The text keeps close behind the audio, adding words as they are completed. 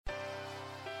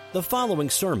The following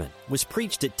sermon was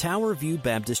preached at Tower View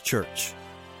Baptist Church.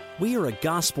 We are a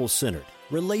gospel-centered,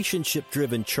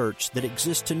 relationship-driven church that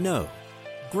exists to know,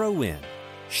 grow in,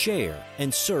 share,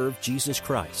 and serve Jesus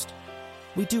Christ.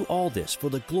 We do all this for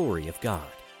the glory of God.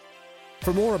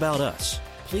 For more about us,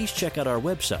 please check out our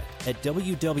website at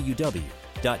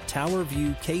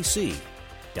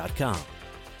www.towerviewkc.com.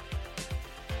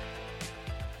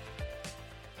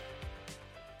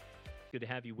 Good to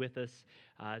have you with us.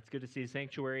 It's good to see the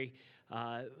sanctuary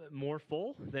more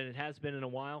full than it has been in a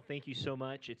while. Thank you so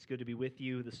much. It's good to be with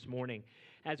you this morning.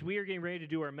 As we are getting ready to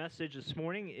do our message this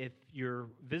morning, if you're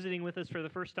visiting with us for the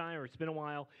first time or it's been a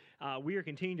while, we are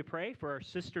continuing to pray for our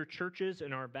sister churches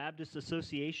in our Baptist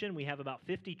Association. We have about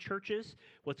 50 churches,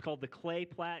 what's called the Clay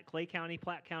County,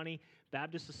 Platte County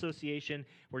Baptist Association.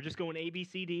 We're just going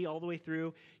ABCD all the way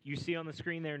through. You see on the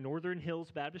screen there, Northern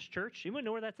Hills Baptist Church. Anyone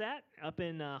know where that's at? Up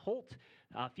in Holt.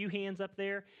 A few hands up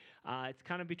there. It's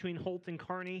kind of between Holt and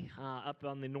Kearney, up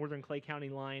on the northern Clay County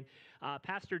line.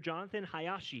 Pastor Jonathan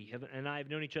Hayashi and I have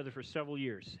known each other for several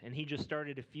years, and he just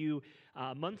started a few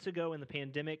months ago in the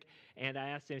pandemic, and I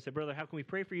asked him, I said, brother, how can we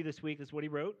pray for you this week? That's what he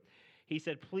wrote. He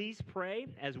said, please pray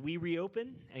as we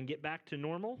reopen and get back to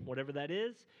normal, whatever that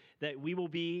is, that we will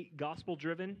be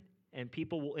gospel-driven and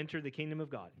people will enter the kingdom of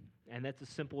God, and that's as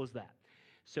simple as that.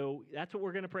 So that's what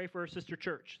we're going to pray for our sister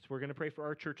church. So we're going to pray for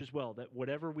our church as well, that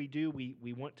whatever we do,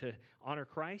 we want to honor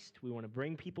Christ. We want to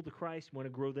bring people to Christ. We want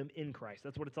to grow them in Christ.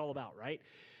 That's what it's all about, right?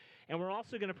 And we're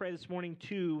also going to pray this morning,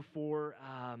 too, for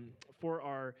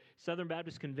our Southern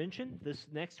Baptist Convention. This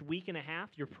next week and a half,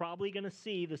 you're probably going to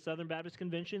see the Southern Baptist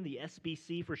Convention, the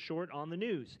SBC for short, on the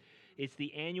news. It's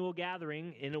the annual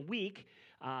gathering in a week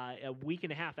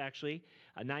and a half, actually,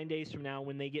 9 days from now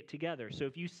when they get together. So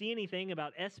if you see anything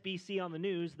about SBC on the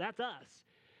news, that's us.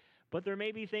 But there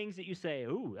may be things that you say,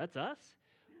 ooh, that's us?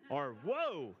 Or,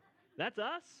 whoa, that's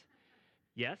us?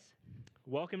 Yes.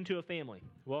 Welcome to a family.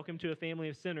 Welcome to a family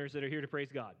of sinners that are here to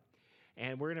praise God.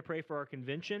 And we're going to pray for our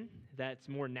convention. That's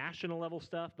more national level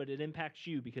stuff, but it impacts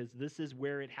you because this is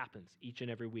where it happens each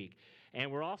and every week. And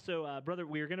we're also,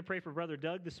 we are going to pray for Brother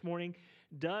Doug this morning.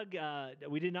 Doug,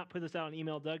 we did not put this out on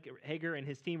email. Doug Hager and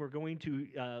his team were going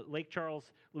to Lake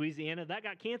Charles, Louisiana. That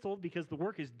got canceled because the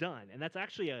work is done. And that's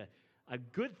actually a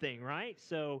good thing, right?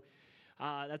 So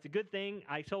that's a good thing.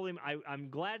 I told him I'm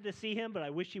glad to see him, but I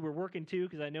wish he were working too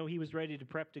because I know he was ready to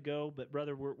prep to go. But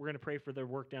brother, we're going to pray for their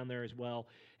work down there as well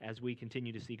as we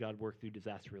continue to see God work through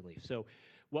disaster relief. So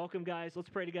welcome, guys. Let's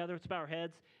pray together. Let's bow our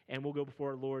heads, and we'll go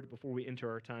before our Lord before we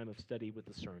enter our time of study with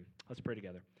the sermon. Let's pray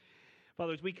together.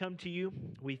 Father, as we come to you,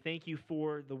 we thank you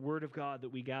for the word of God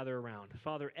that we gather around.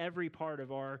 Father, every part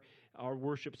of our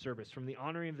worship service, from the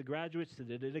honoring of the graduates to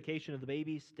the dedication of the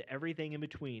babies to everything in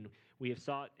between, we have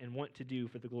sought and want to do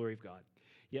for the glory of God.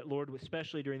 Yet, Lord,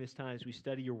 especially during this time as we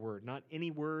study your word, not any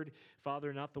word,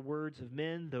 Father, not the words of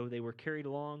men, though they were carried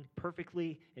along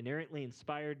perfectly, inerrantly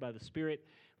inspired by the Spirit,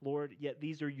 Lord, yet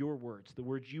these are your words, the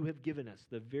words you have given us,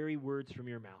 the very words from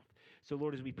your mouth. So,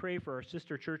 Lord, as we pray for our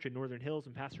sister church in Northern Hills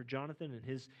and Pastor Jonathan and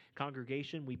his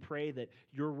congregation, we pray that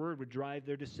your word would drive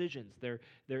their decisions, their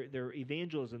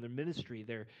evangelism, their ministry.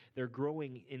 They're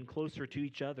growing in closer to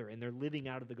each other, and they're living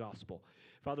out of the gospel.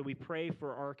 Father, we pray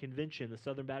for our convention, the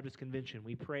Southern Baptist Convention.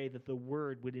 We pray that the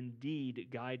word would indeed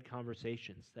guide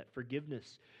conversations, that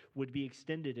forgiveness would be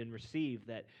extended and received,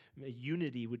 that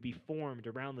unity would be formed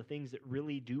around the things that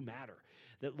really do matter.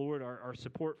 That, Lord, our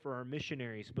support for our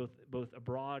missionaries, both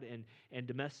abroad and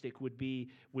domestic, would be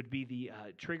the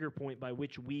trigger point by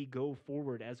which we go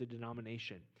forward as a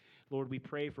denomination. Lord, we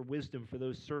pray for wisdom for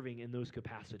those serving in those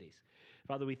capacities.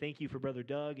 Father, we thank you for Brother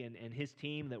Doug and his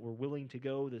team that were willing to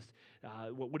go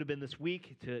what would have been this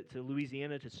week to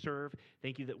Louisiana to serve.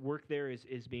 Thank you that work there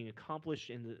is being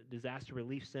accomplished in the disaster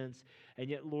relief sense. And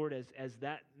yet, Lord, as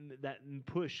that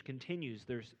push continues,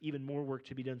 there's even more work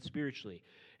to be done spiritually.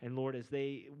 And Lord, as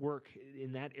they work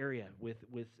in that area with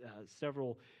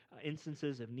several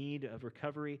instances of need of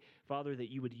recovery, Father,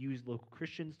 that you would use local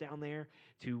Christians down there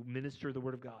to minister the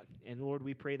word of God. And Lord,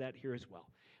 we pray that here as well.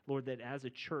 Lord, that as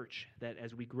a church, that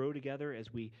as we grow together,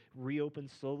 as we reopen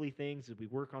slowly things, as we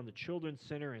work on the Children's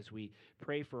Center, as we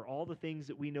pray for all the things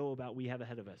that we know about we have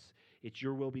ahead of us, it's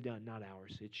your will be done, not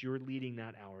ours. It's your leading,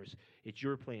 not ours. It's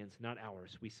your plans, not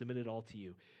ours. We submit it all to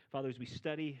you. Father, as we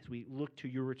study, as we look to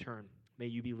your return, may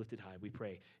you be lifted high, we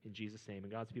pray in Jesus' name.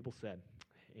 And God's people said,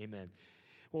 amen.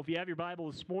 Well, if you have your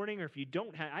Bible this morning, or if you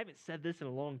don't have, I haven't said this in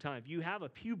a long time. If you have a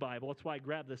pew Bible, that's why I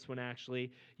grabbed this one actually,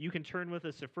 you can turn with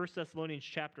us to 1 Thessalonians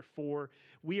chapter 4.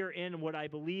 We are in what I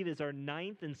believe is our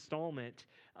 9th installment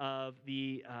of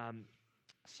the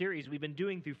series we've been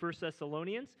doing through 1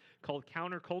 Thessalonians called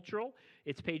Countercultural.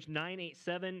 It's page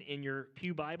 987 in your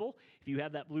Pew Bible, if you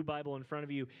have that blue Bible in front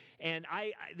of you. And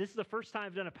this is the first time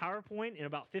I've done a PowerPoint in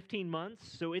about 15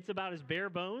 months, so it's about as bare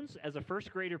bones as a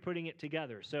first grader putting it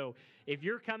together. So if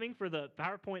you're coming for the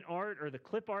PowerPoint art or the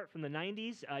clip art from the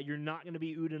 90s, you're not going to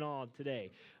be oohed and awed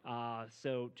today.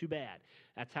 So too bad.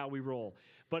 That's how we roll.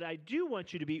 But I do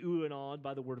want you to be oohed and awed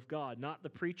by the Word of God, not the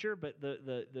preacher, but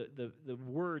the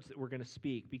words that we're going to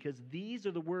speak, because these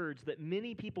are the words that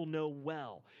many people know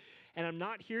well. And I'm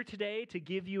not here today to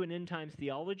give you an end times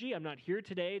theology. I'm not here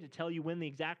today to tell you when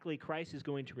exactly Christ is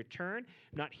going to return.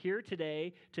 I'm not here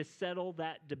today to settle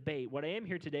that debate. What I am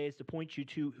here today is to point you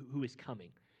to who is coming,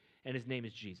 and his name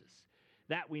is Jesus.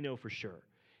 That we know for sure.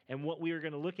 And what we are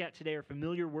going to look at today are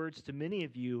familiar words to many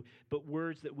of you, but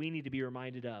words that we need to be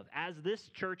reminded of, as this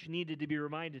church needed to be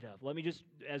reminded of.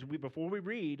 Before we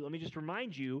read, let me just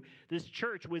remind you, this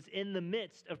church was in the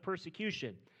midst of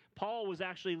persecution. Paul was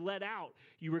actually let out.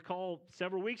 You recall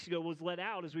several weeks ago was let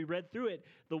out as we read through it,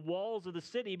 the walls of the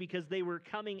city, because they were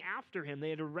coming after him.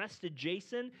 They had arrested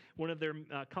Jason, one of their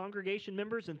congregation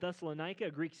members in Thessalonica,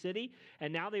 a Greek city,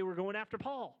 and now they were going after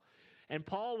Paul. And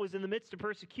Paul was in the midst of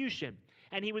persecution.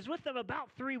 And he was with them about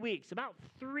 3 weeks, about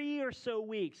 3 or so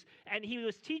weeks. And he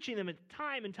was teaching them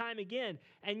time and time again.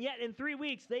 And yet in 3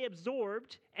 weeks, they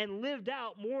absorbed and lived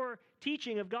out more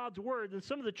teaching of God's word than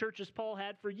some of the churches Paul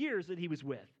had for years that he was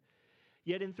with.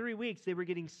 Yet in 3 weeks, they were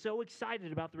getting so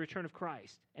excited about the return of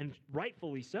Christ. And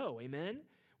rightfully so, amen?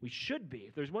 We should be.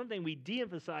 If there's one thing we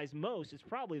de-emphasize most, it's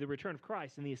probably the return of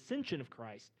Christ and the ascension of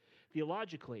Christ,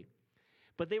 theologically.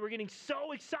 But they were getting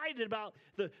so excited about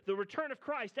the return of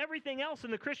Christ. Everything else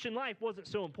in the Christian life wasn't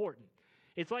so important.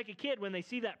 It's like a kid when they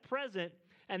see that present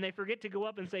and they forget to go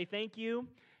up and say thank you.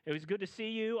 It was good to see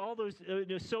you. All those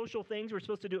social things we're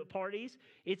supposed to do at parties.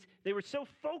 They were so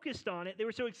focused on it. They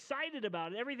were so excited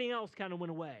about it. Everything else kind of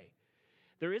went away.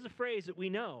 There is a phrase that we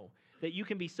know, that you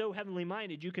can be so heavenly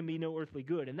minded, you can be no earthly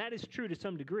good. And that is true to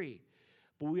some degree.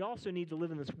 But we also need to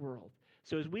live in this world.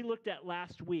 So as we looked at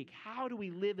last week, how do we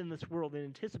live in this world in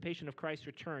anticipation of Christ's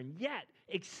return, yet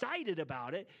excited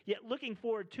about it, yet looking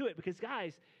forward to it? Because,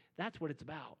 guys, that's what it's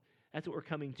about. That's what we're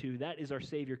coming to. That is our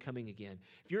Savior coming again.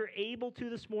 If you're able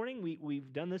to this morning,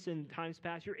 we've done this in times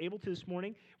past, you're able to this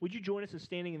morning, would you join us in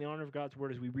standing in the honor of God's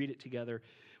word as we read it together?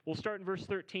 We'll start in verse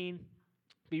 13,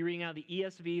 be reading out of the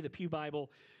ESV, the Pew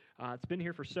Bible. It's been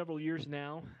here for several years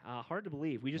now. Hard to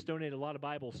believe. We just donated a lot of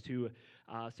Bibles to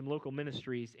some local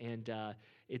ministries, and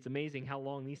it's amazing how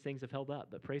long these things have held up.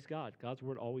 But praise God, God's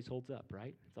word always holds up,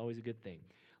 right? It's always a good thing.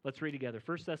 Let's read together.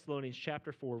 1 Thessalonians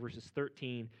chapter 4, verses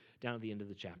 13 down to the end of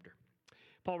the chapter.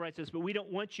 Paul writes this, "But we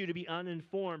don't want you to be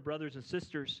uninformed, brothers and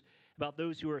sisters, about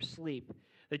those who are asleep,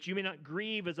 that you may not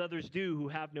grieve as others do who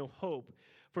have no hope.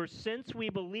 For since we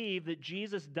believe that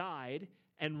Jesus died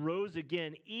and rose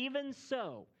again, even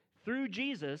so, through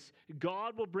Jesus,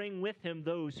 God will bring with him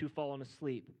those who fallen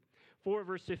asleep. For,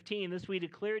 verse 15, this we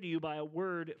declare to you by a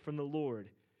word from the Lord,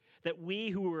 that we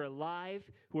who are alive,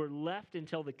 who are left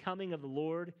until the coming of the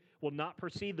Lord, will not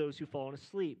precede those who fallen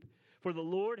asleep. For the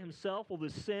Lord himself will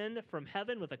descend from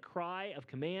heaven with a cry of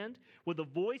command, with the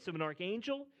voice of an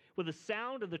archangel, with the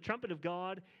sound of the trumpet of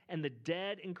God, and the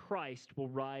dead in Christ will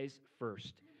rise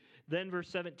first. Then, verse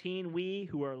 17, we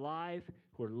who are alive,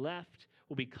 who are left,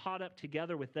 will be caught up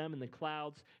together with them in the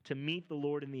clouds to meet the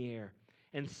Lord in the air.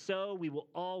 And so we will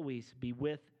always be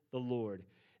with the Lord.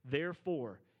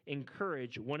 Therefore,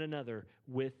 encourage one another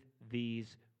with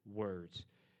these words."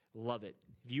 Love it.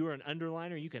 If you are an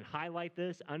underliner, you can highlight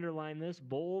this, underline this,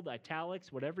 bold,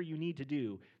 italics, whatever you need to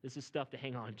do. This is stuff to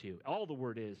hang on to. All the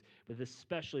word is, but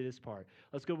especially this part.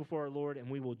 Let's go before our Lord, and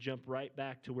we will jump right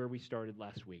back to where we started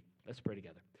last week. Let's pray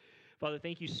together. Father,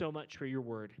 thank you so much for your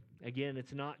word. Again,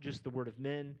 it's not just the word of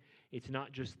men. It's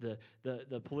not just the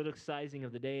politicizing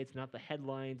of the day. It's not the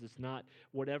headlines. It's not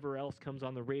whatever else comes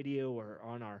on the radio or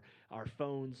on our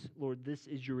phones. Lord, this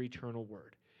is your eternal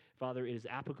word. Father, it is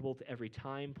applicable to every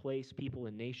time, place, people,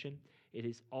 and nation. It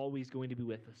is always going to be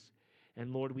with us.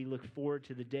 And Lord, we look forward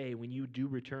to the day when you do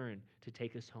return to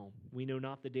take us home. We know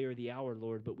not the day or the hour,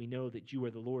 Lord, but we know that you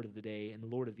are the Lord of the day and the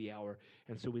Lord of the hour.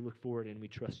 And so we look forward and we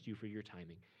trust you for your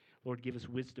timing. Lord, give us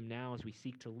wisdom now as we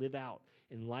seek to live out,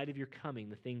 in light of your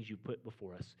coming, the things you put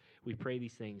before us. We pray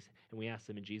these things, and we ask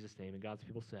them in Jesus' name. And God's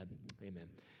people said, amen.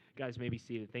 Guys, may be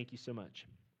seated. Thank you so much.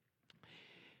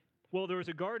 Well, there was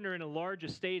a gardener in a large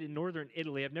estate in northern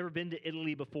Italy. I've never been to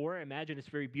Italy before. I imagine it's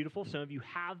very beautiful. Some of you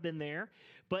have been there.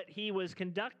 But he was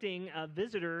conducting a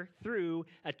visitor through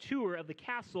a tour of the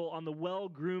castle on the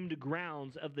well-groomed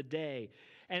grounds of the day.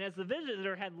 And as the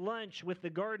visitor had lunch with the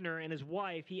gardener and his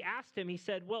wife, he asked him, he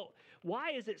said, well,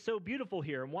 why is it so beautiful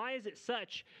here? And why is it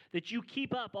such that you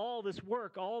keep up all this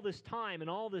work, all this time, and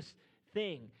all this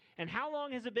thing? And how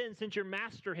long has it been since your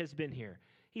master has been here?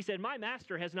 He said, my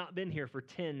master has not been here for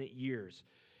 10 years.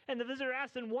 And the visitor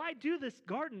asked him, why do this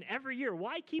garden every year?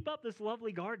 Why keep up this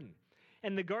lovely garden?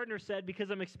 And the gardener said, because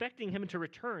I'm expecting him to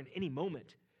return any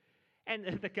moment. And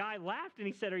the guy laughed and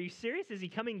he said, are you serious? Is he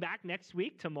coming back next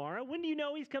week, tomorrow? When do you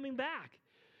know he's coming back?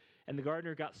 And the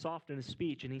gardener got soft in his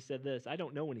speech and he said this, I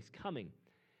don't know when he's coming,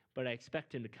 but I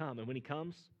expect him to come. And when he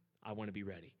comes, I want to be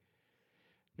ready.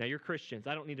 Now, you're Christians.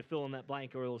 I don't need to fill in that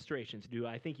blank or illustrations, do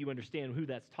I? I think you understand who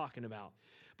that's talking about.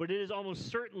 But it is almost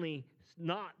certainly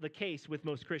not the case with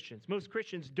most Christians. Most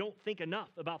Christians don't think enough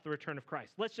about the return of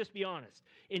Christ. Let's just be honest.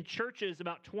 In churches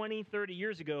about 20, 30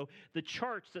 years ago, the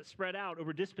charts that spread out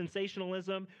over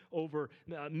dispensationalism, over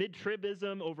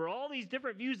mid-tribism, over all these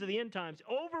different views of the end times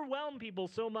overwhelmed people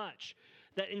so much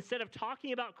that instead of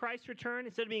talking about Christ's return,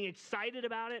 instead of being excited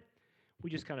about it, we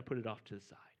just kind of put it off to the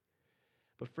side.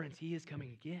 But friends, he is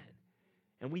coming again.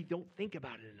 And we don't think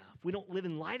about it enough. We don't live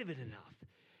in light of it enough.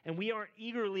 And we aren't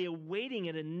eagerly awaiting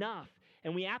it enough.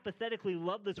 And we apathetically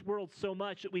love this world so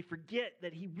much that we forget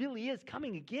that he really is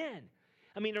coming again.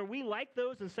 I mean, are we like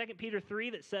those in 2 Peter 3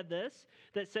 that said this?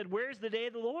 That said, where's the day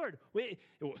of the Lord?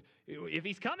 If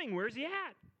he's coming, where's he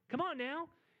at? Come on now.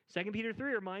 2 Peter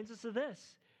 3 reminds us of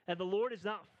this, that the Lord is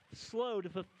not slow to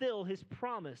fulfill his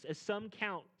promise, as some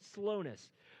count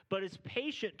slowness, but is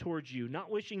patient towards you,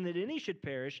 not wishing that any should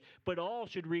perish, but all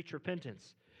should reach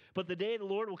repentance. But the day of the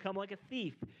Lord will come like a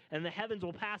thief, and the heavens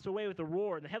will pass away with a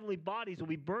roar, and the heavenly bodies will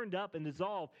be burned up and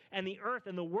dissolved, and the earth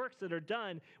and the works that are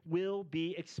done will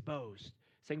be exposed.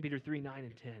 2 Peter 3, 9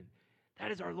 and 10.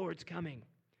 That is our Lord's coming.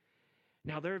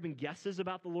 Now, there have been guesses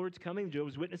about the Lord's coming.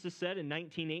 Jehovah's Witnesses said in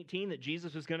 1918 that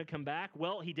Jesus was going to come back.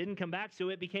 Well, he didn't come back, so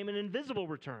it became an invisible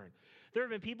return. There have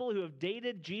been people who have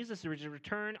dated Jesus'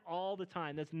 return all the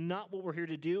time. That's not what we're here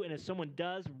to do, and if someone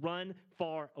does, run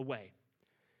far away.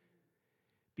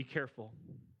 Be careful.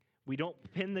 We don't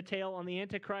pin the tail on the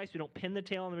Antichrist. We don't pin the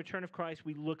tail on the return of Christ.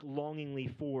 We look longingly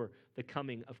for the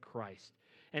coming of Christ.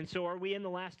 And so are we in the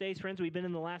last days, friends? We've been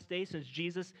in the last days since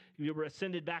Jesus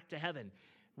ascended back to heaven.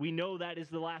 We know that is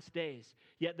the last days.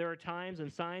 Yet there are times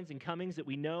and signs and comings that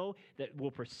we know that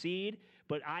will proceed,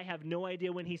 but I have no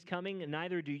idea when he's coming, and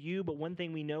neither do you. But one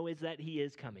thing we know is that he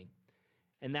is coming,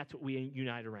 and that's what we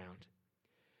unite around.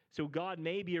 So God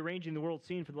may be arranging the world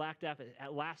scene for the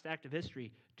last act of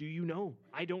history. Do you know?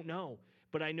 I don't know,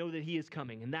 but I know that he is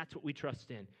coming, and that's what we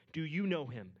trust in. Do you know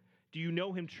him? Do you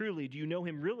know him truly? Do you know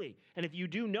him really? And if you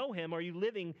do know him, are you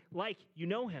living like you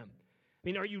know him? I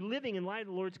mean, are you living in light of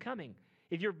the Lord's coming?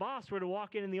 If your boss were to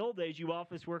walk in the old days, you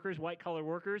office workers, white-collar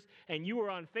workers, and you were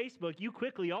on Facebook, you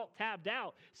quickly alt-tabbed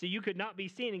out so you could not be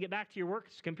seen and get back to your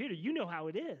work's computer. You know how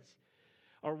it is.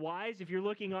 Or wives, if you're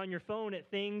looking on your phone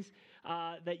at things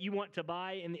that you want to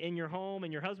buy in your home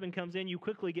and your husband comes in, you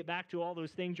quickly get back to all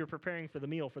those things you're preparing for the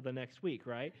meal for the next week,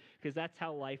 right? Because that's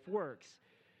how life works.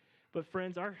 But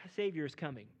friends, our Savior is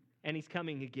coming, and he's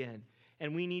coming again.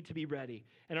 And we need to be ready.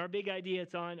 And our big idea,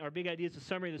 is a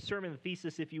summary of the sermon, the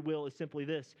thesis, if you will, is simply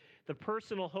this. The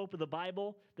personal hope of the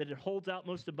Bible that it holds out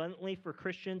most abundantly for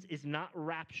Christians is not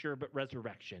rapture, but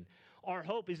resurrection. Our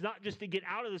hope is not just to get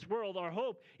out of this world. Our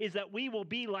hope is that we will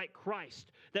be like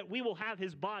Christ, that we will have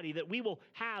his body, that we will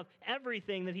have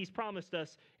everything that he's promised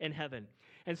us in heaven.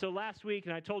 And so last week,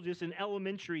 and I told you it's an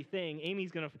elementary thing.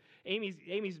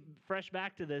 Amy's fresh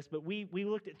back to this, but we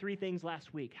looked at three things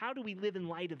last week. How do we live in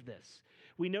light of this?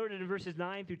 We noted in verses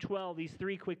 9 through 12 these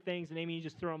three quick things, and Amy, you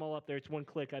just throw them all up there. It's one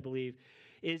click, I believe.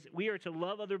 Is we are to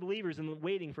love other believers in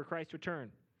waiting for Christ's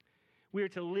return. We are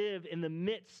to live in the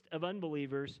midst of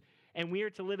unbelievers, and we are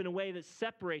to live in a way that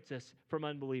separates us from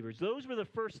unbelievers. Those were the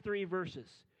first three verses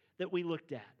that we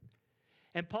looked at.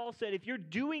 And Paul said, if you're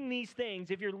doing these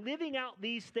things, if you're living out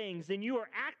these things, then you are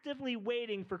actively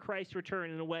waiting for Christ's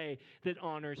return in a way that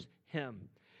honors him.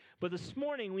 But this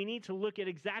morning, we need to look at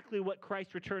exactly what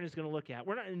Christ's return is going to look at.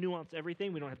 We're not going to nuance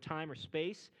everything. We don't have time or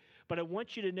space. But I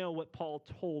want you to know what Paul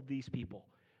told these people,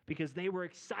 because they were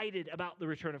excited about the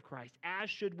return of Christ, as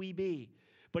should we be.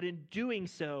 But in doing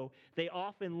so, they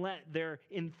often let their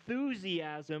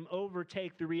enthusiasm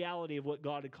overtake the reality of what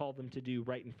God had called them to do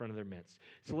right in front of their midst.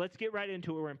 So let's get right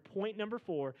into it. We're in point number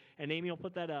 4, and Amy will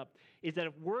put that up, is that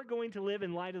if we're going to live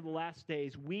in light of the last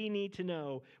days, we need to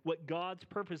know what God's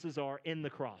purposes are in the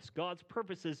cross. God's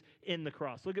purposes in the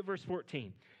cross. Look at verse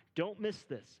 14. Don't miss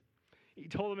this. He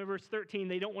told them in verse 13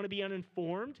 they don't want to be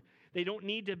uninformed. They don't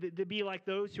need to be like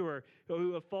those who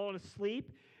have fallen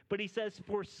asleep. But he says,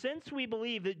 for since we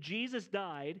believe that Jesus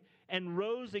died and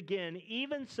rose again.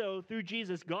 Even so, through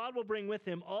Jesus, God will bring with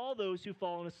him all those who've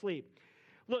fallen asleep.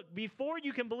 Look, before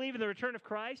you can believe in the return of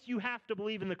Christ, you have to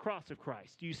believe in the cross of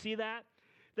Christ. Do you see that?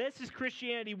 This is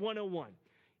Christianity 101.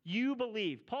 You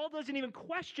believe. Paul doesn't even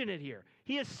question it here.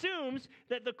 He assumes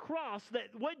that the cross, that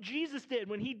what Jesus did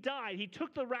when he died, he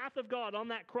took the wrath of God on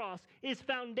that cross, is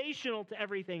foundational to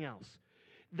everything else.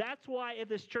 That's why at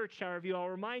this church, Tower View, I'll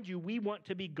remind you, we want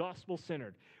to be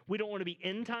gospel-centered. We don't want to be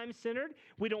end-time-centered.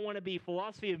 We don't want to be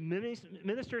philosophy of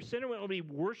minister-centered. We don't want to be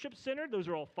worship-centered. Those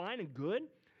are all fine and good.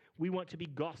 We want to be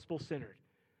gospel-centered.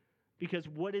 Because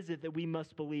what is it that we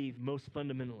must believe most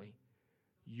fundamentally?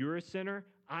 You're a sinner,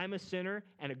 I'm a sinner,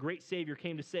 and a great Savior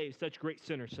came to save such great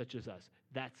sinners such as us.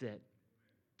 That's it.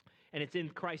 And it's in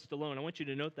Christ alone. I want you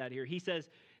to note that here. He says,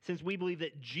 since we believe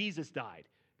that Jesus died,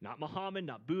 not Muhammad,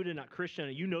 not Buddha, not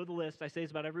Christian, you know the list, I say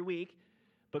this about every week,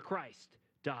 but Christ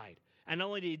died. And not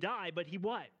only did he die, but he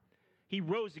what? He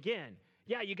rose again.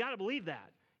 Yeah, you got to believe that.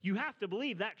 You have to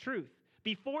believe that truth.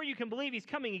 Before you can believe he's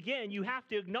coming again, you have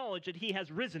to acknowledge that he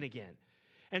has risen again.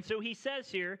 And so he says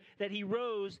here that he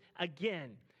rose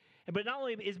again. But not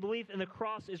only is belief in the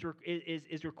cross is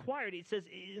required, it says,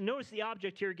 notice the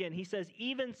object here again. He says,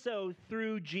 even so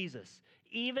through Jesus.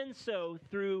 Even so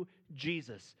through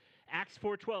Jesus. Acts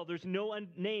 4:12, there's no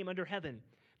name under heaven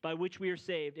by which we are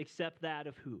saved except that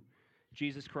of who?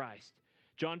 Jesus Christ.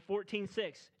 John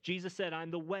 14:6, Jesus said,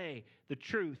 I'm the way, the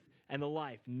truth, and the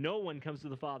life. No one comes to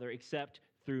the Father except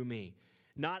through me.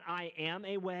 Not I am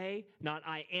a way, not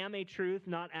I am a truth,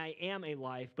 not I am a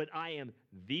life, but I am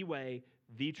the way,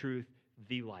 the truth,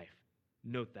 the life.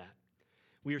 Note that.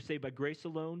 We are saved by grace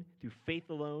alone, through faith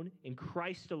alone, in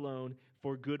Christ alone,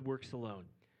 for good works alone.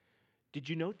 Did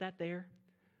you note that there?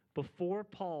 Before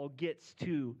Paul gets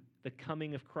to the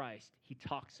coming of Christ, he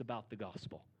talks about the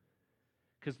gospel.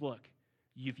 Because look,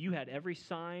 if you had every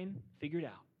sign figured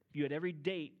out, if you had every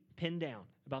date pinned down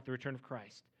about the return of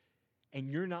Christ, and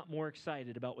you're not more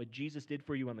excited about what Jesus did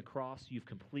for you on the cross, you've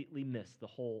completely missed the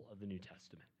whole of the New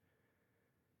Testament.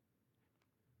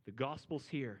 The gospel's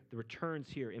here, the return's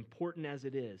here, important as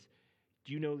it is.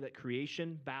 Do you know that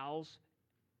creation bows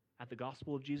at the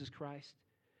gospel of Jesus Christ?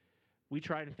 We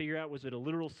try to figure out, was it a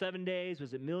literal 7 days?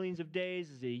 Was it millions of days?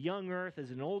 Is it a young earth? Is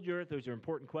it an old earth? Those are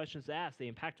important questions to ask. They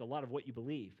impact a lot of what you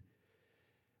believe.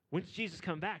 When's Jesus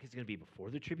come back? Is it going to be before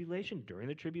the tribulation, during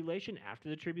the tribulation, after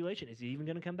the tribulation? Is he even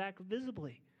going to come back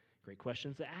visibly? Great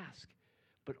questions to ask.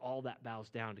 But all that bows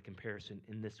down to comparison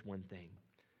in this one thing.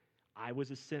 I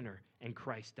was a sinner, and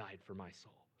Christ died for my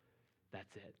soul.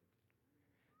 That's it.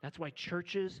 That's why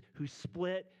churches who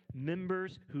split,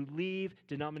 members who leave,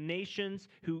 denominations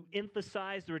who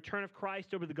emphasize the return of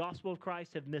Christ over the gospel of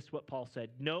Christ have missed what Paul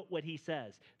said. Note what he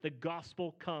says. The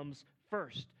gospel comes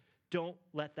first. Don't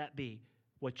let that be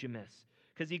what you miss.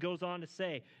 Because he goes on to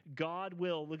say, God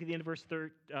will, look at the end of verse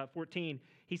 14,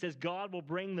 he says, God will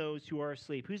bring those who are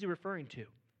asleep. Who's he referring to?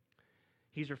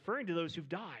 He's referring to those who've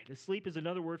died. Asleep is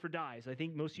another word for dies. I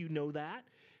think most of you know that.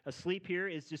 Asleep here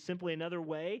is just simply another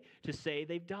way to say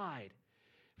they've died.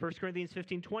 1 Corinthians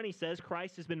 15:20 says,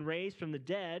 Christ has been raised from the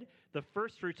dead, the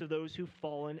firstfruits of those who've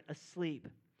fallen asleep.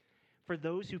 For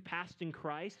those who passed in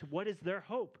Christ, what is their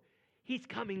hope? He's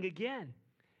coming again.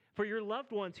 For your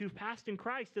loved ones who've passed in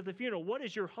Christ at the funeral, what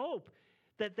is your hope?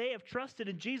 That they have trusted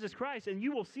in Jesus Christ and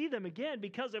you will see them again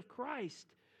because of Christ.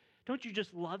 Don't you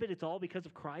just love it? It's all because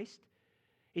of Christ.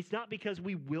 It's not because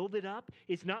we willed it up.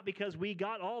 It's not because we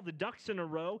got all the ducks in a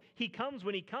row. He comes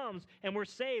when he comes, and we're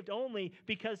saved only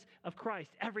because of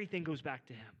Christ. Everything goes back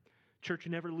to him. Church,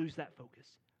 never lose that focus.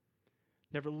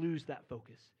 Never lose that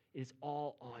focus. It is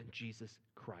all on Jesus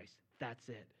Christ. That's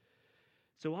it.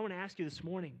 So I want to ask you this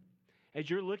morning, as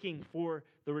you're looking for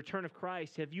the return of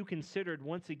Christ, have you considered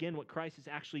once again what Christ has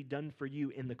actually done for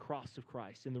you in the cross of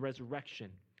Christ, in the resurrection?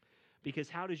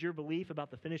 Because how does your belief about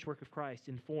the finished work of Christ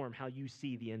inform how you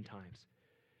see the end times?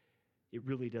 It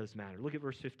really does matter. Look at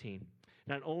verse 15.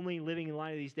 Not only living in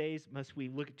light of these days must we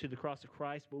look to the cross of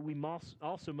Christ, but we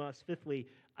also must, fifthly,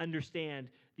 understand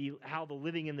how the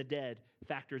living and the dead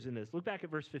factors in this. Look back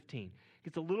at verse 15.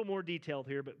 It's a little more detailed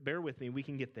here, but bear with me. We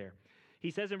can get there.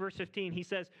 He says in verse 15, he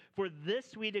says, for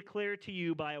this we declare to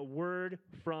you by a word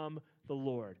from the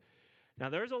Lord. Now,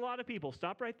 there's a lot of people.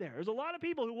 Stop right there. There's a lot of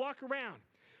people who walk around.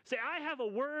 Say, I have a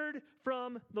word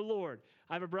from the Lord.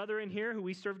 I have a brother in here who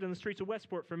we served in the streets of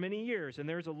Westport for many years, and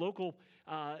there's a local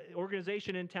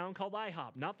organization in town called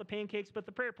IHOP, not the pancakes, but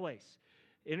the prayer place.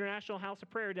 International House of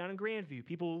Prayer down in Grandview.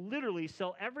 People literally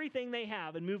sell everything they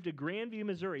have and move to Grandview,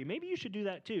 Missouri. Maybe you should do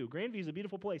that too. Grandview is a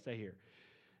beautiful place, I hear.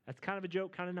 That's kind of a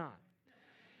joke, kind of not.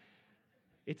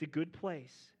 It's a good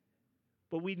place.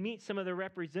 But we'd meet some of their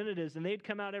representatives, and they'd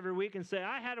come out every week and say,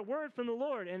 I had a word from the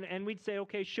Lord. And we'd say,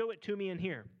 okay, show it to me in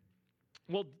here.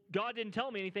 Well, God didn't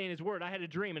tell me anything in his word. I had a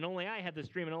dream, and only I had this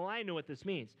dream, and only I know what this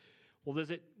means. Well,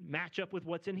 does it match up with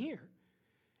what's in here?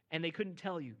 And they couldn't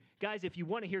tell you. Guys, if you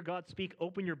want to hear God speak,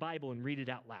 open your Bible and read it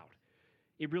out loud.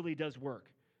 It really does work.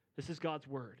 This is God's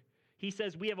word. He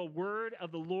says, we have a word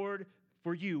of the Lord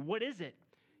for you. What is it?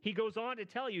 He goes on to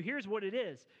tell you, here's what it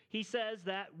is. He says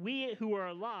that we who are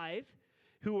alive,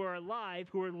 who are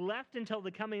left until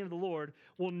the coming of the Lord,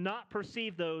 will not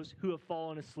perceive those who have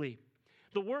fallen asleep.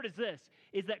 The word is this,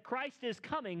 is that Christ is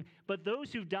coming, but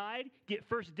those who died get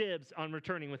first dibs on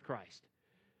returning with Christ.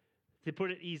 To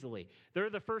put it easily, they're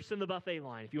the first in the buffet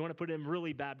line, if you want to put it in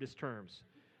really Baptist terms.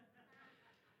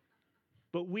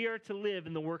 But we are to live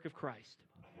in the work of Christ.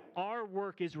 Our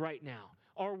work is right now.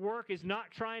 Our work is not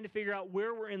trying to figure out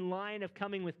where we're in line of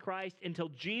coming with Christ until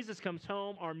Jesus comes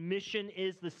home. Our mission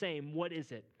is the same. What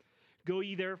is it? Go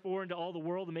ye therefore into all the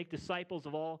world and make disciples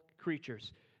of all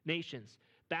creatures, nations,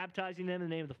 baptizing them in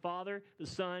the name of the Father, the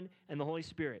Son, and the Holy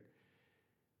Spirit.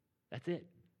 That's it.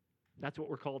 That's what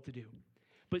we're called to do.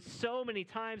 But so many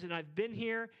times, and I've been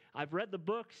here, I've read the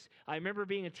books. I remember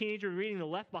being a teenager reading the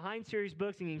Left Behind series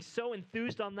books and getting so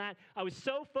enthused on that. I was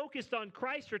so focused on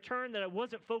Christ's return that I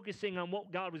wasn't focusing on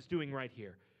what God was doing right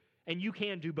here. And you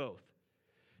can do both.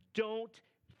 Don't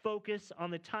focus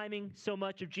on the timing so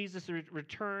much of Jesus'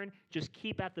 return. Just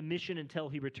keep at the mission until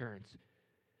he returns.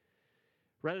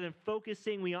 Rather than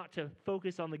focusing, we ought to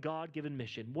focus on the God-given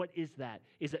mission. What is that?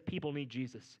 Is that people need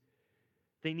Jesus.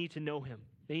 They need to know him.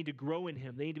 They need to grow in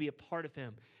him. They need to be a part of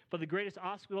him. But the greatest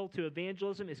obstacle to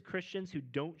evangelism is Christians who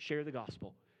don't share the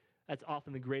gospel. That's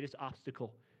often the greatest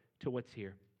obstacle to what's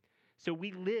here. So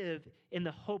we live in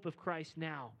the hope of Christ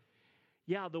now.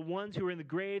 Yeah, the ones who are in the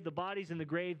grave, the bodies in the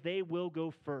grave, they will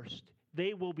go first.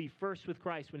 They will be first with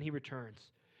Christ when he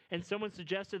returns. And someone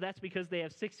suggested that's because they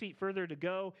have 6 feet further to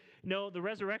go. No, the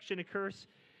resurrection occurs.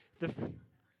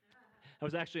 I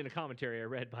was actually in a commentary I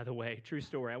read, by the way. True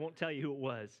story. I won't tell you who it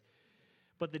was.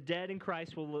 But the dead in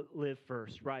Christ will live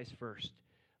first, rise first.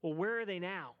 Well, where are they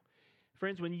now?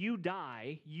 Friends, when you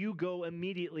die, you go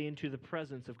immediately into the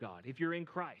presence of God. If you're in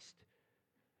Christ,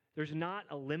 there's not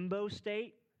a limbo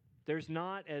state. There's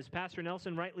not, as Pastor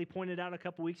Nelson rightly pointed out a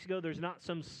couple weeks ago, there's not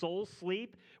some soul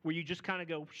sleep where you just kind of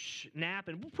go nap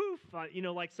and poof,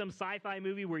 like some sci-fi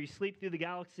movie where you sleep through the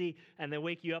galaxy and they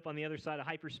wake you up on the other side of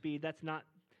hyperspeed. That's not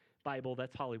Bible,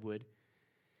 that's Hollywood.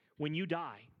 When you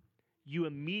die, you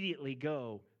immediately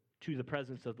go to the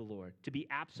presence of the Lord. To be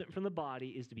absent from the body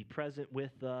is to be present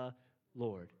with the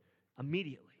Lord.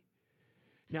 Immediately.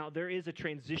 Now, there is a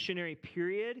transitionary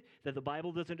period that the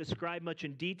Bible doesn't describe much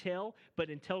in detail, but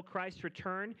until Christ's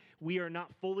return, we are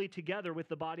not fully together with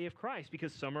the body of Christ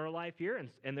because some are alive here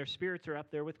and their spirits are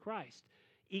up there with Christ.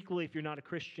 Equally, if you're not a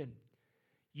Christian,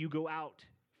 you go out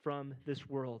from this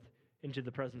world into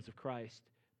the presence of Christ,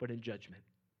 but in judgment.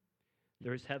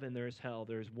 There is heaven, there is hell,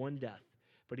 there is one death.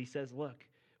 But he says, look,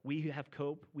 we have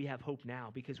hope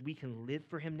now because we can live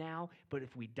for him now, but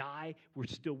if we die, we're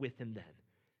still with him then.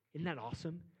 Isn't that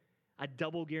awesome? A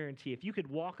double guarantee. If you could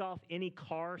walk off any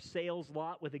car sales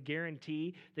lot with a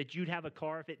guarantee that you'd have a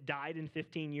car if it died in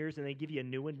 15 years and they give you a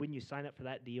new one, wouldn't you sign up for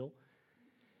that deal?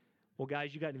 Well,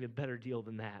 guys, you got an even better deal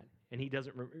than that. And he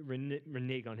doesn't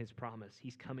renege on his promise.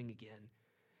 He's coming again.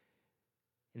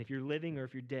 And if you're living or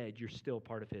if you're dead, you're still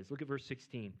part of his. Look at verse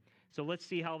 16. So let's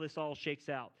see how this all shakes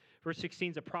out. Verse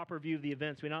 16 is a proper view of the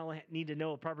events. We not only need to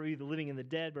know a proper view of the living and the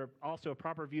dead, but also a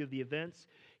proper view of the events.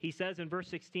 He says in verse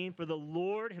 16, "For the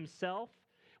Lord himself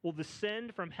will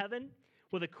descend from heaven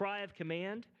with a cry of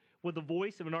command, with the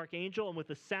voice of an archangel, and with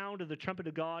the sound of the trumpet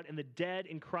of God, and the dead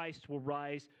in Christ will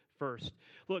rise first."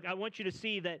 Look, I want you to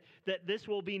see that this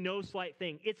will be no slight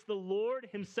thing. It's the Lord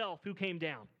himself who came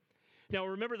down. Now,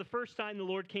 remember the first time the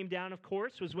Lord came down, of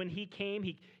course, was when he came.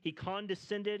 He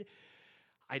condescended.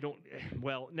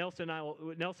 Nelson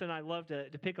and I love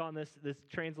to pick on this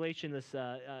translation, this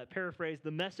paraphrase.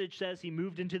 The Message says he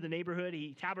moved into the neighborhood.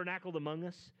 He tabernacled among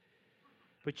us.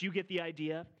 But you get the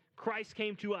idea. Christ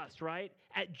came to us, right?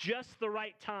 At just the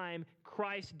right time,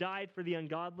 Christ died for the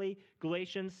ungodly.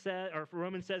 Romans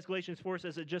says, Galatians 4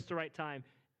 says, at just the right time,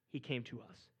 he came to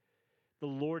us. The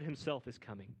Lord himself is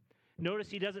coming.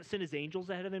 Notice he doesn't send his angels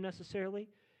ahead of him necessarily.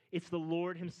 It's the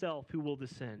Lord himself who will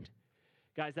descend.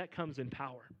 Guys, that comes in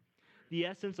power. The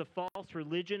essence of false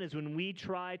religion is when we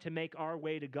try to make our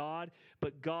way to God,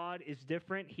 but God is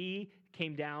different. He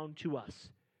came down to us.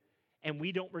 And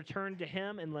we don't return to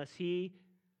him unless he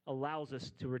allows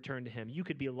us to return to him. You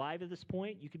could be alive at this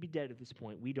point. You could be dead at this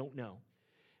point. We don't know.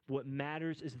 What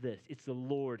matters is this. It's the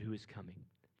Lord who is coming.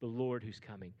 The Lord who's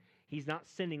coming. He's not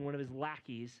sending one of his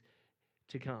lackeys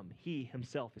to come. He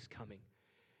himself is coming.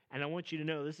 And I want you to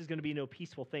know this is going to be no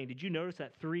peaceful thing. Did you notice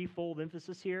that threefold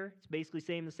emphasis here? It's basically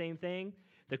saying the same thing.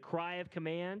 The cry of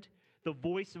command, the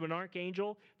voice of an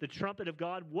archangel, the trumpet of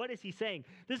God. What is he saying?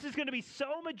 This is going to be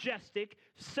so majestic,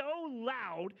 so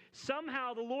loud,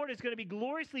 somehow the Lord is going to be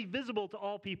gloriously visible to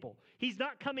all people. He's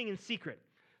not coming in secret.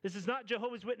 This is not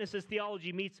Jehovah's Witnesses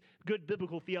theology meets good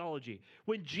biblical theology.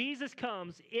 When Jesus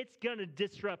comes, it's going to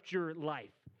disrupt your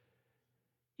life.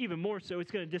 Even more so,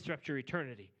 it's going to disrupt your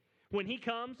eternity. When he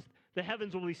comes, the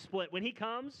heavens will be split. When he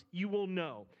comes, you will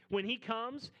know. When he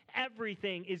comes,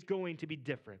 everything is going to be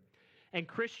different. And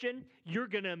Christian, you're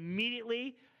going to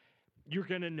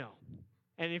know.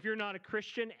 And if you're not a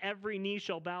Christian, every knee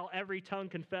shall bow, every tongue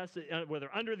confess, whether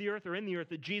under the earth or in the earth,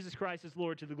 that Jesus Christ is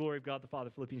Lord to the glory of God the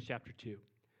Father. Philippians chapter 2.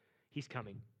 He's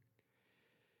coming.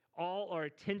 All our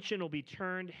attention will be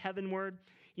turned heavenward.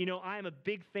 You know, I am a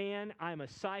big fan. I'm a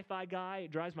sci-fi guy.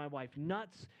 It drives my wife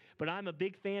nuts. But I'm a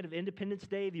big fan of Independence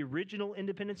Day, the original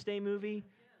Independence Day movie,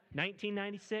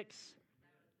 1996.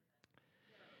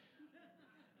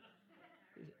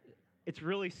 It's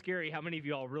really scary how many of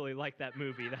you all really like that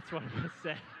movie. That's what I'm going to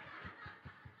say.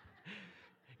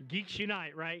 Geeks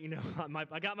unite, right? You know,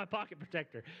 I got my pocket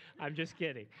protector. I'm just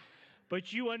kidding.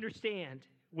 But you understand,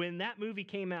 when that movie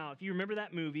came out, if you remember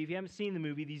that movie, if you haven't seen the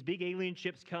movie, these big alien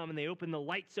ships come and they open the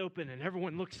lights open and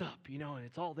everyone looks up, you know, and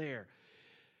it's all there.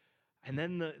 And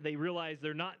then they realize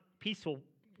they're not peaceful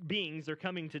beings. They're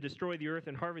coming to destroy the earth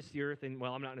and harvest the earth. And,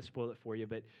 well, I'm not going to spoil it for you,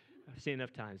 but I've seen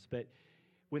enough times. But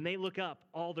when they look up,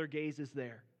 all their gaze is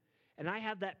there. And I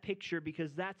have that picture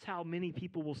because that's how many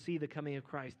people will see the coming of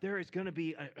Christ. There is going to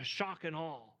be a shock and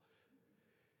awe.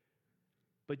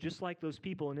 But just like those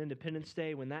people in Independence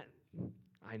Day, when that,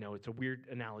 I know it's a weird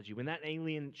analogy, when that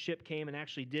alien ship came and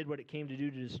actually did what it came to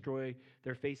do to destroy,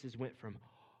 their faces went from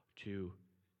to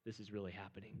this is really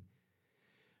happening.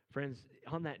 Friends,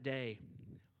 on that day,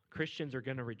 Christians are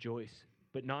going to rejoice,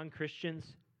 but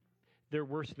non-Christians, their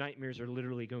worst nightmares are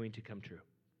literally going to come true.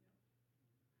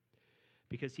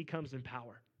 Because he comes in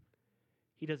power.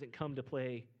 He doesn't come to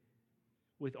play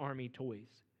with army toys.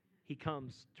 He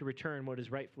comes to return what is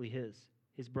rightfully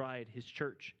his bride, his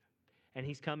church. And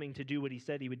he's coming to do what he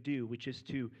said he would do, which is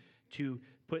to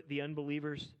put the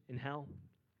unbelievers in hell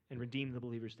and redeem the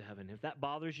believers to heaven. If that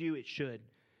bothers you, it should.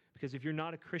 Because if you're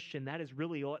not a Christian, that is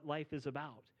really what life is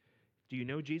about. Do you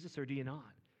know Jesus or do you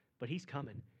not? But he's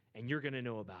coming, and you're going to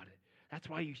know about it. That's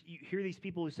why you hear these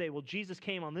people who say, well, Jesus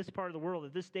came on this part of the world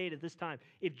at this date, at this time.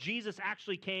 If Jesus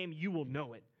actually came, you will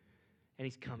know it. And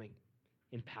he's coming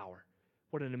in power.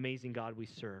 What an amazing God we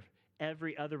serve.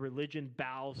 Every other religion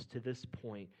bows to this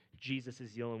point. Jesus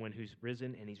is the only one who's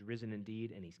risen, and he's risen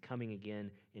indeed, and he's coming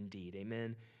again indeed.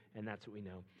 Amen? And that's what we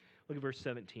know. Look at verse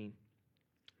 17.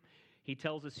 He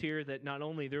tells us here that not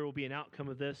only there will be an outcome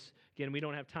of this, again, we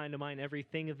don't have time to mine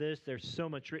everything of this. There's so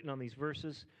much written on these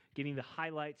verses, giving the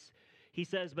highlights. He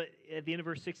says, but at the end of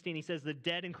verse 16, he says, the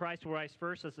dead in Christ will rise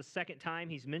first. That's the second time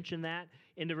he's mentioned that.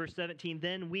 Into verse 17,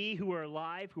 then we who are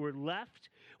alive, who are left,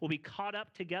 will be caught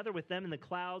up together with them in the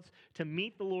clouds to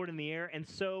meet the Lord in the air, and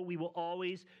so we will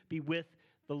always be with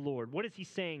the Lord. What is he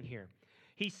saying here?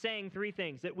 He's saying three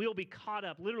things, that we'll be caught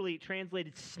up, literally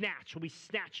translated snatched. We'll be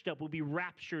snatched up. We'll be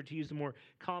raptured, to use a more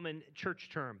common church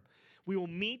term. We will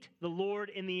meet the Lord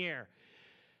in the air,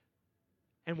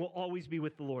 and we'll always be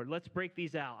with the Lord. Let's break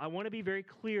these out. I want to be very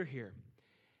clear here.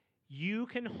 You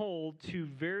can hold to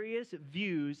various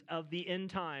views of the end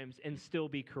times and still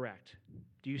be correct.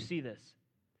 Do you see this?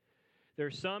 There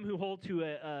are some who hold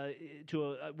to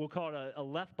we'll call it a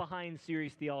Left Behind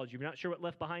series theology. If you're not sure what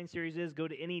Left Behind series is, go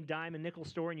to any dime and nickel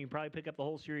store and you can probably pick up the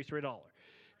whole series for $1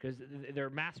 because they're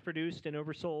mass-produced and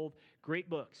oversold. Great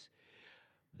books.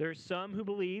 There are some who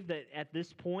believe that at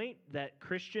this point that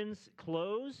Christians'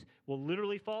 clothes will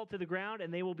literally fall to the ground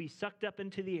and they will be sucked up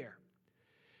into the air.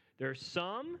 There are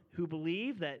some who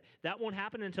believe that that won't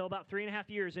happen until about 3.5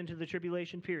 years into the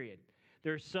tribulation period.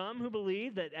 There are some who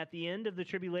believe that at the end of the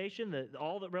tribulation, that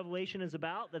all that Revelation is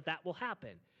about, that will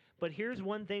happen. But here's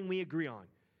one thing we agree on.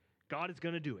 God is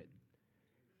going to do it.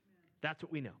 That's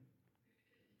what we know.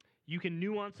 You can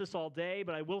nuance this all day,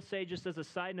 but I will say, just as a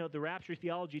side note, the rapture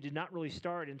theology did not really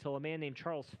start until a man named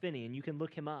Charles Finney, and you can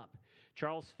look him up.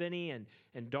 Charles Finney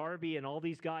and Darby and all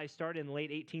these guys started in the late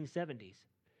 1870s.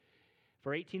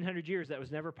 For 1,800 years, that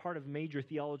was never part of a major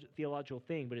theological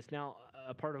thing, but it's now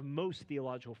a part of most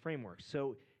theological frameworks.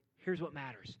 So here's what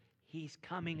matters. He's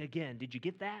coming again. Did you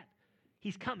get that?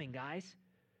 He's coming, guys.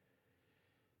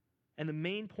 And the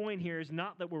main point here is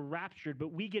not that we're raptured,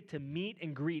 but we get to meet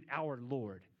and greet our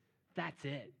Lord. That's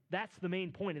it. That's the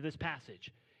main point of this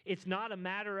passage. It's not a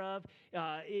matter of,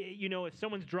 if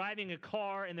someone's driving a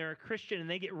car and they're a Christian and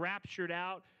they get raptured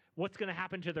out, what's going to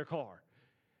happen to their car?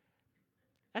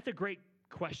 That's a great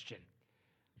question.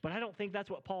 But I don't think that's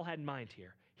what Paul had in mind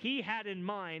here. He had in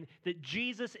mind that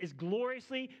Jesus is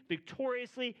gloriously,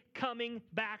 victoriously coming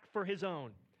back for his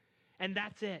own. And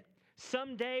that's it.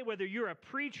 Someday, whether you're a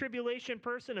pre-tribulation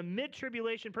person, a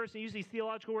mid-tribulation person, use these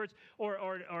theological words, or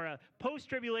a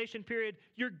post-tribulation period,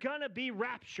 you're going to be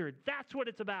raptured. That's what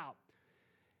it's about.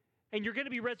 And you're going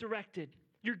to be resurrected.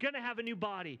 You're going to have a new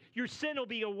body. Your sin will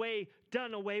be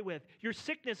done away with. Your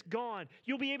sickness gone.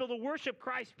 You'll be able to worship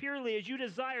Christ purely as you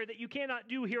desire that you cannot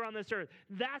do here on this earth.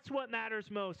 That's what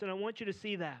matters most, and I want you to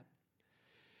see that.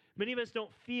 Many of us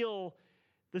don't feel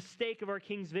the stake of our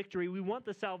King's victory. We want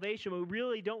the salvation, but we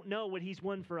really don't know what he's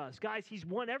won for us. Guys, he's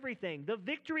won everything. The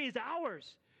victory is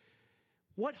ours.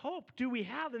 What hope do we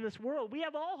have in this world? We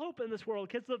have all hope in this world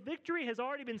because the victory has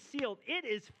already been sealed. It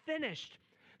is finished.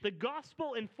 The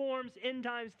gospel informs end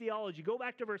times theology. Go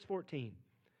back to verse 14.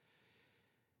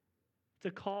 It's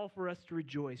a call for us to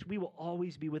rejoice. We will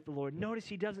always be with the Lord. Notice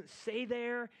he doesn't say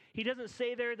there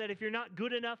that if you're not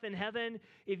good enough in heaven,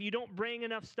 if you don't bring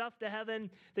enough stuff to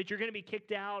heaven, that you're going to be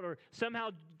kicked out, or somehow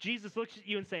Jesus looks at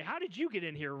you and say, how did you get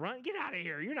in here? Run, get out of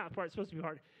here. You're not supposed to be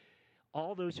part.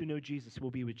 All those who know Jesus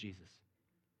will be with Jesus.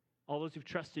 All those who've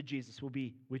trusted Jesus will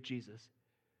be with Jesus.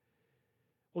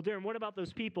 Well, Darren, what about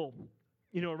those people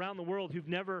around the world who've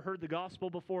never heard the gospel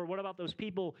before? What about those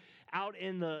people out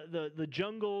in the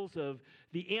jungles of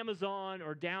the Amazon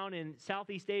or down in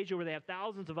Southeast Asia where they have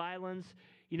thousands of islands?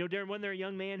 Darren, wasn't there a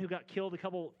young man who got killed a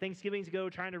couple Thanksgivings ago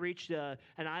trying to reach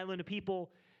an island of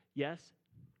people? Yes.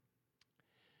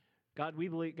 We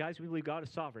believe God is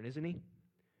sovereign, isn't he?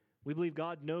 We believe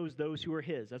God knows those who are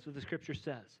his. That's what the scripture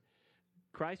says.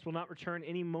 Christ will not return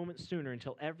any moment sooner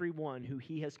until everyone who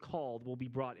he has called will be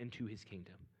brought into his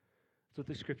kingdom. That's what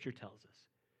the scripture tells us.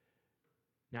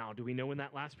 Now, do we know when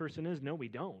that last person is? No, we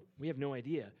don't. We have no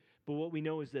idea. But what we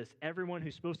know is this: everyone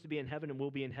who's supposed to be in heaven and will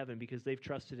be in heaven because they've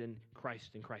trusted in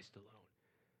Christ and Christ alone.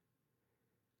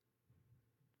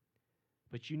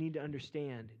 But you need to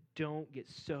understand, don't get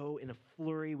so in a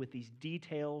flurry with these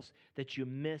details that you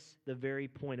miss the very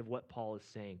point of what Paul is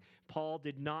saying. Paul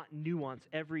did not nuance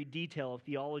every detail of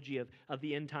theology of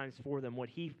the end times for them. What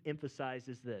he emphasized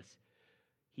is this: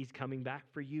 he's coming back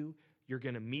for you. You're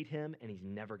going to meet him, and he's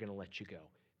never going to let you go.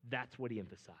 That's what he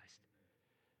emphasized.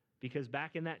 Because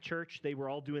back in that church, they were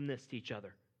all doing this to each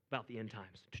other about the end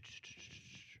times.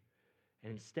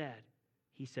 And instead,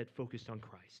 he said, focused on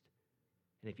Christ.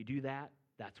 And if you do that,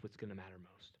 that's what's going to matter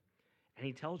most. And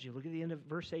he tells you, look at the end of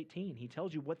verse 18. He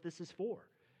tells you what this is for.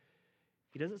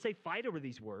 He doesn't say fight over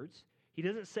these words. He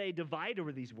doesn't say divide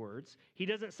over these words. He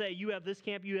doesn't say you have this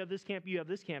camp, you have this camp, you have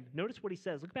this camp. Notice what he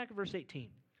says. Look back at verse 18.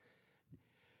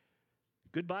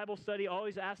 Good Bible study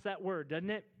always asks that word, doesn't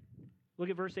it? Look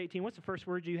at verse 18. What's the first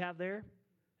word you have there?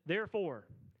 Therefore.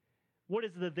 What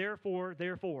is the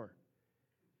therefore?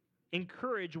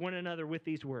 Encourage one another with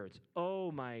these words.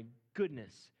 Oh my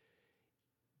goodness.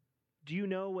 Do you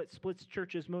know what splits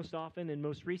churches most often in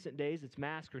most recent days? It's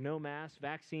mask or no mask,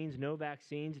 vaccines, no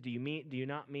vaccines. Do you meet, do you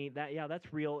not meet?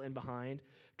 That's real and behind.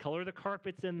 Color the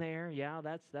carpets in there. Yeah,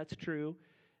 that's true.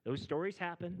 Those stories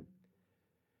happen.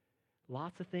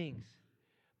 Lots of things.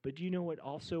 But do you know what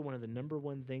also one of the number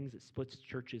one things that splits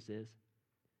churches is?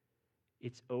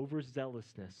 It's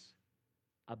overzealousness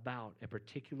about a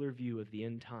particular view of the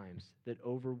end times that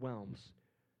overwhelms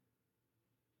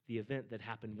the event that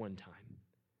happened one time.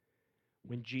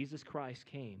 When Jesus Christ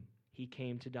came, he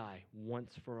came to die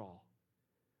once for all.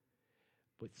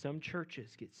 But some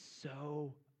churches get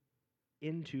so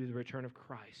into the return of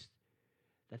Christ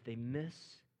that they miss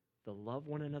the love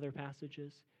one another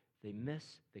passages. They miss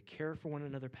the care for one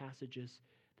another passages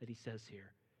that he says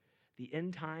here. The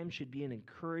end time should be an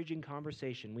encouraging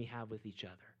conversation we have with each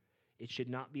other. It should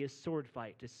not be a sword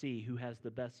fight to see who has the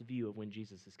best view of when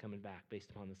Jesus is coming back based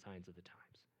upon the signs of the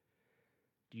times.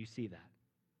 Do you see that?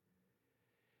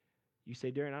 You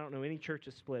say, Darren, I don't know any church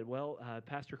that's split. Well,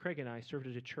 Pastor Craig and I served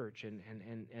at a church,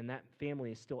 and that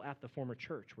family is still at the former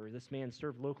church where this man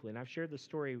served locally. And I've shared this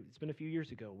story, it's been a few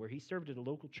years ago, where he served at a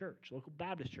local church, local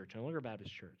Baptist church, an older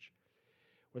Baptist church,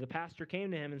 where the pastor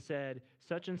came to him and said,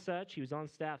 such and such, he was on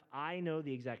staff, I know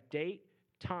the exact date,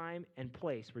 time, and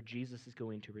place where Jesus is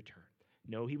going to return.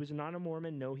 No, he was not a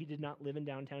Mormon. No, he did not live in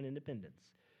downtown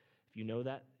Independence. If you know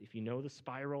that, if you know the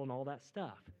spiral and all that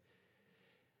stuff.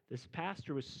 This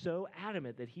pastor was so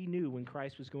adamant that he knew when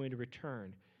Christ was going to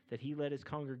return that he led his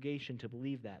congregation to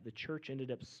believe that. The church ended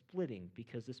up splitting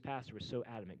because this pastor was so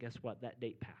adamant. Guess what? That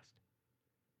date passed.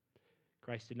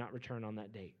 Christ did not return on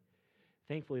that date.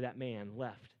 Thankfully, that man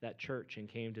left that church and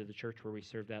came to the church where we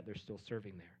served at. They're still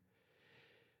serving there.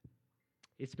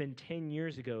 It's been 10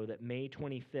 years ago that May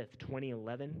 25th,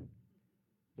 2011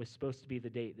 was supposed to be the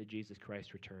date that Jesus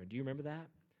Christ returned. Do you remember that?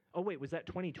 Oh, wait, was that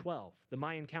 2012? The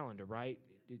Mayan calendar, right?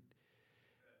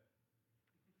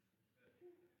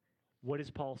 What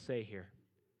does Paul say here?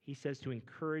 He says to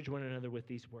encourage one another with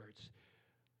these words.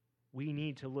 We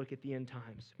need to look at the end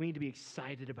times. We need to be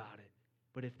excited about it.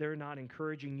 But if they're not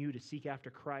encouraging you to seek after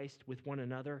Christ with one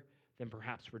another, then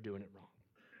perhaps we're doing it wrong.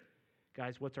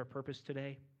 Guys, what's our purpose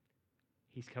today?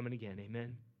 He's coming again,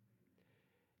 amen?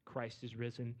 Christ is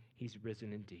risen. He's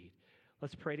risen indeed.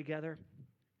 Let's pray together.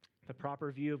 The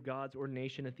proper view of God's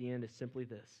ordination at the end is simply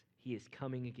this. He is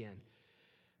coming again.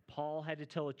 Paul had to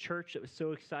tell a church that was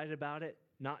so excited about it,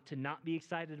 not to not be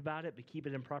excited about it, but keep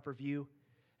it in proper view.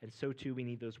 And so too, we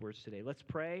need those words today. Let's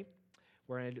pray.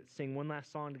 We're going to sing one last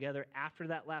song together. After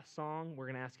that last song, we're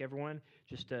going to ask everyone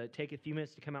just to take a few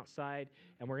minutes to come outside,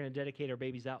 and we're going to dedicate our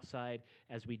babies outside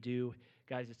as we do.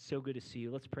 Guys, it's so good to see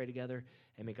you. Let's pray together,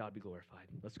 and may God be glorified.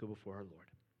 Let's go before our Lord.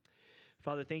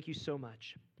 Father, thank you so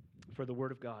much for the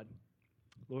word of God.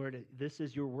 Lord, this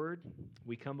is your word.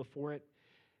 We come before it.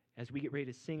 As we get ready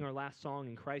to sing our last song,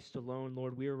 In Christ Alone,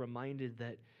 Lord, we are reminded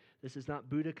that this is not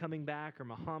Buddha coming back or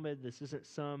Muhammad. This isn't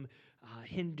some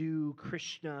Hindu,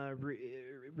 Krishna,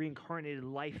 reincarnated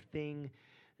life thing.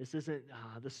 This isn't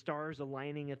the stars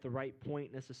aligning at the right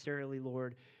point necessarily,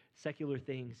 Lord. Secular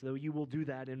things, though you will do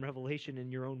that in Revelation in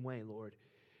your own way, Lord.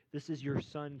 This is your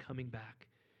Son coming back,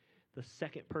 the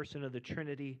second person of the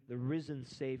Trinity, the risen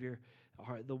Savior,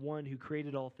 the one who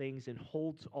created all things and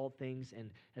holds all things, and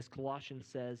as Colossians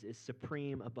says, is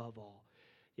supreme above all.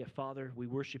 Yet, Father, we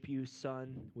worship you,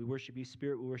 Son, we worship you,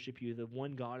 Spirit, we worship you, the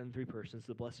one God in three persons,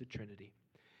 the blessed Trinity.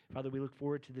 Father, we look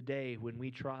forward to the day when we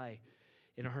try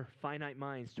in our finite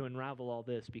minds to unravel all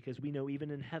this, because we know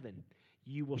even in heaven,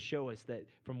 you will show us that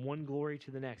from one glory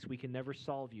to the next, we can never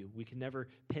solve you. We can never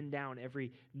pin down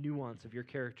every nuance of your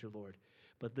character, Lord.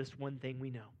 But this one thing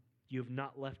we know, you have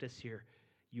not left us here.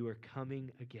 You are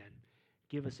coming again.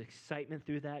 Give us excitement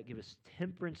through that. Give us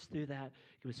temperance through that.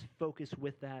 Give us focus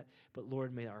with that. But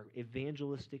Lord, may our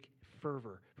evangelistic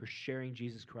fervor for sharing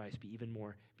Jesus Christ be even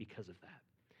more because of that.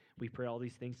 We pray all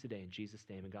these things today in Jesus'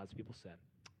 name, and God's people said,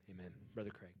 amen. Brother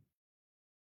Craig.